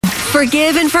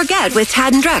Forgive and Forget with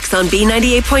Tad and Drex on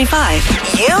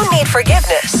B98.5. You need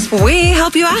forgiveness. We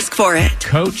help you ask for it.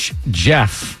 Coach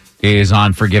Jeff is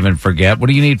on Forgive and Forget. What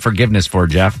do you need forgiveness for,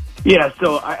 Jeff? Yeah,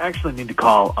 so I actually need to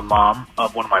call a mom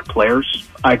of one of my players.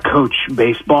 I coach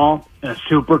baseball in a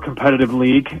super competitive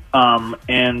league,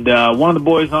 and one of the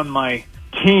boys on my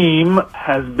team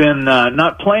has been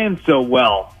not playing so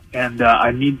well, and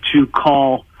I need to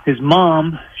call his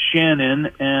mom, Shannon,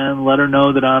 and let her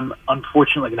know that I'm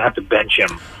unfortunately going to have to bench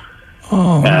him.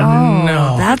 Oh,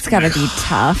 no. That's got to be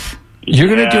tough. You're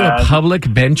going to do a public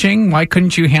benching? Why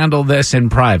couldn't you handle this in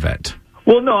private?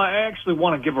 Well, no, I actually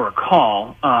want to give her a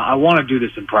call. I want to do this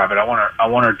in private. I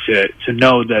want her to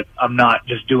know that I'm not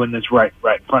just doing this right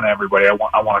in front of everybody. I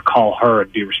want to call her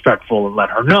and be respectful and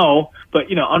let her know. But,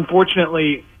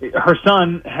 unfortunately, her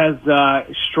son has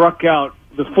struck out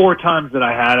the 4 times that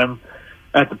I had him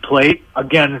at the plate.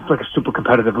 Again, it's like a super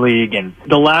competitive league. And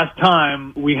the last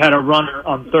time we had a runner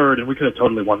on third, and we could have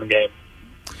totally won the game.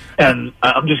 And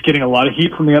I'm just getting a lot of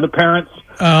heat from the other parents.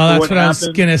 Oh, that's what I was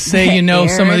going to say.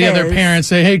 Some of the other parents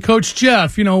say, hey, Coach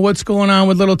Jeff, what's going on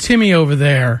with little Timmy over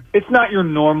there? It's not your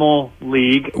normal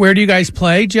league. Where do you guys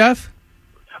play, Jeff?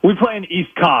 We play in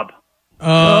East Cobb.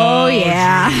 Oh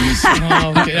yeah.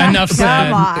 Okay, enough said.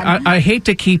 I hate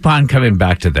to keep on coming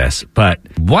back to this, but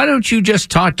why don't you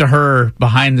just talk to her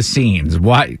behind the scenes?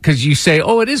 Why? Because you say,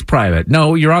 it is private.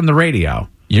 No, you're on the radio.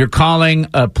 You're calling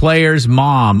a player's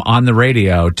mom on the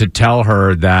radio to tell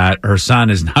her that her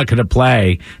son is not going to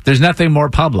play. There's nothing more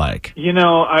public.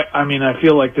 I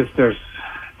feel like there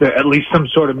at least some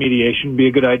sort of mediation would be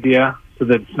a good idea, so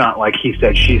that it's not like he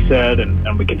said, she said,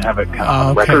 and we can have it kind of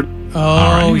on record.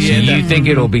 Oh, yeah. So you think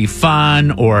it'll be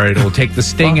fun, or it'll take the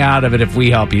sting out of it if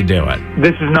we help you do it?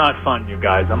 This is not fun, you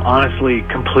guys. I'm honestly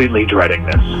completely dreading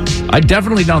this. I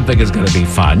definitely don't think it's going to be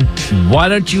fun. Why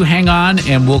don't you hang on,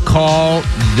 and we'll call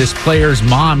this player's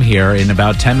mom here in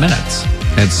about 10 minutes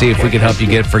and see if we can help you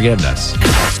get forgiveness.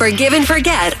 Forgive and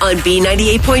Forget on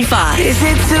B98.5. Is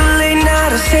it too late now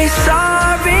to say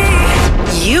sorry?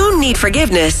 You need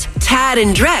forgiveness. Tad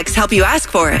and Drex help you ask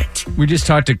for it. We just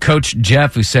talked to Coach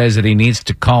Jeff, who says that he needs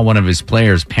to call one of his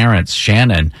players' parents,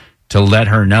 Shannon, to let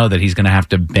her know that he's going to have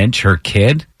to bench her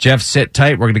kid. Jeff, sit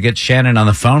tight. We're going to get Shannon on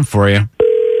the phone for you.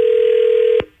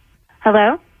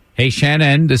 Hello? Hey,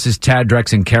 Shannon. This is Tad,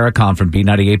 Drex, and Caricom from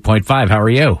B98.5. How are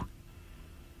you?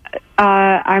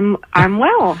 I'm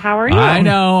well. How are you? I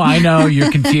know.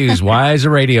 You're confused. Why is a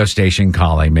radio station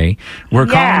calling me? We're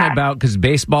calling about because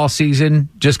baseball season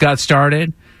just got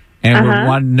started, and we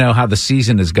want to know how the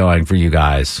season is going for you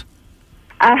guys.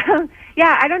 I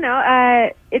don't know.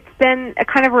 It's been a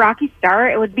kind of a rocky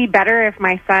start. It would be better if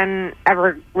my son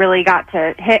ever really got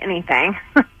to hit anything.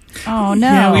 Oh, no.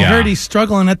 Yeah, we heard he's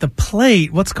struggling at the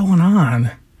plate. What's going on?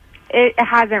 It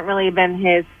hasn't really been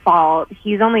his fault.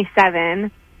 He's only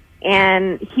 7.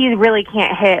 And he really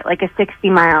can't hit like a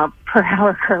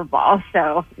 60-mile-per-hour curveball.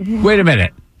 So wait a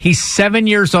minute, he's 7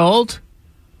 years old.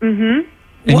 Mm-hmm.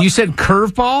 And you said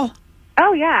curveball?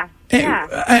 Oh yeah.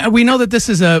 We know that this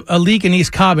is a league in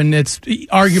East Cobb, and it's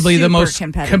arguably the most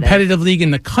competitive league in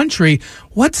the country.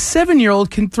 What 7-year-old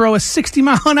can throw a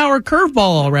 60-mile-an-hour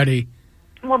curveball already?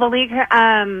 Well, the league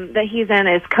that he's in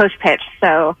is coach pitch,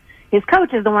 so his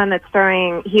coach is the one that's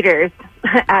throwing heaters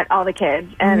at all the kids,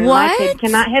 and my kid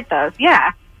cannot hit those.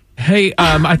 Yeah. Hey,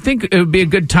 I think it would be a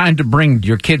good time to bring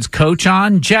your kid's coach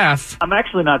on, Jeff. I'm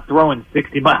actually not throwing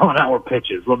 60-mile-an-hour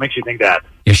pitches. What makes you think that?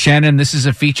 Yeah, Shannon, this is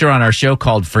a feature on our show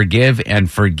called Forgive and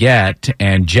Forget,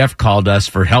 and Jeff called us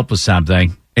for help with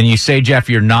something. And you say, Jeff,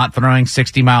 you're not throwing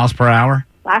 60 miles per hour?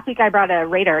 Last week I brought a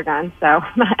radar gun, so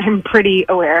I'm pretty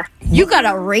aware. You got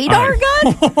a radar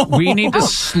gun? We need to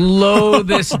slow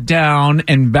this down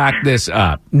and back this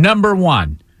up. Number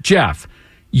one, Jeff,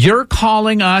 you're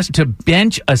calling us to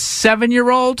bench a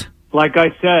 7-year-old? Like I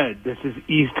said, this is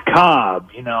East Cobb,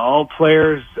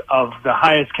 players of the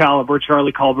highest caliber,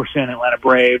 Charlie Culberson, Atlanta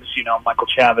Braves, Michael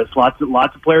Chavez, lots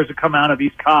of players that come out of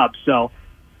East Cobb, so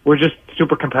we're just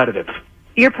super competitive.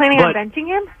 You're planning on benching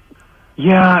him?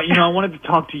 Yeah, I wanted to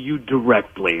talk to you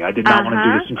directly. I did not want to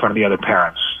do this in front of the other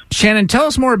parents. Shannon, tell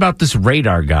us more about this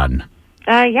radar gun.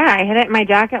 I hit it in my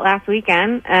jacket last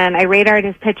weekend, and I radared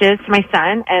his pitches to my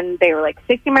son, and they were like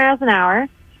 60 miles an hour.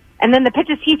 And then the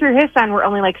pitches he threw his son were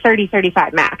only like 30,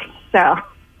 35 max. So,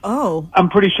 I'm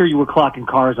pretty sure you were clocking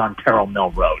cars on Terrell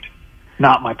Mill Road,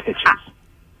 not my pitches.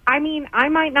 I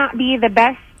might not be the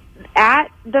best at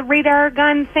the radar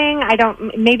gun thing.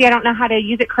 Maybe I don't know how to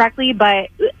use it correctly, but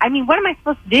what am I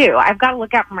supposed to do? I've got to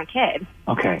look out for my kid.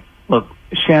 Okay. Look,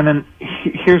 Shannon,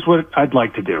 here's what I'd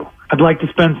like to do. I'd like to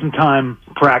spend some time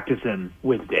practicing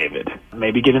with David.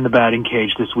 Maybe get in the batting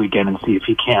cage this weekend and see if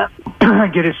he can't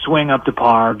get his swing up to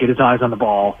par, get his eyes on the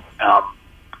ball.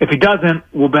 If he doesn't,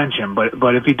 we'll bench him.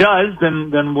 But if he does,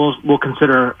 then we'll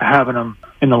consider having him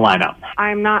in the lineup.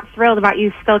 I'm not thrilled about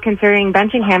you still considering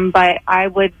benching him, but I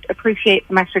would appreciate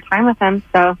some extra time with him.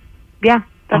 So, yeah.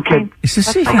 That's fine. Is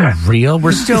this even real?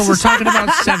 We're talking about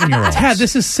 7-year-olds. Tad,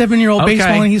 this is 7-year-old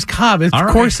baseball, and he's Cobb. Of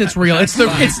course, it's real. This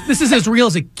is as real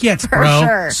as it gets, bro.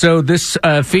 Sure. So this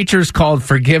feature's called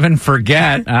 "Forgive and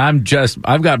Forget." I've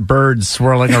got birds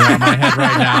swirling around my head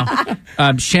right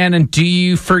now. Shannon, do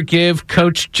you forgive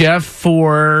Coach Jeff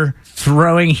for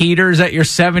throwing heaters at your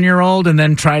 7-year-old and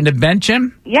then trying to bench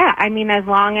him? Yeah, I mean, as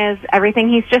long as everything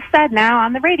he's just said now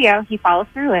on the radio, he follows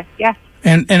through with. Yes.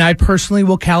 And I personally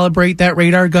will calibrate that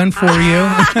radar gun for you.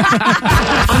 On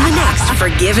the next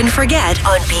Forgive and Forget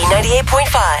on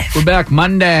B98.5. We're back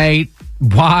Monday.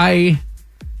 Why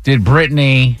did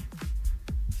Brittany...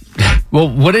 Well,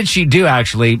 what did she do,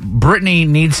 actually? Brittany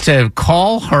needs to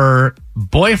call her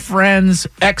boyfriend's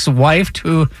ex-wife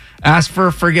to ask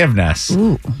for forgiveness.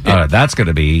 Ooh. That's going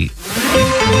to be...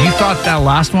 You thought that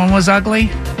last one was ugly?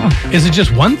 Is it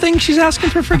just one thing she's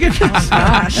asking for forgiveness?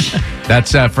 Gosh.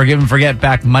 That's Forgive and Forget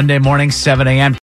back Monday morning, 7 a.m.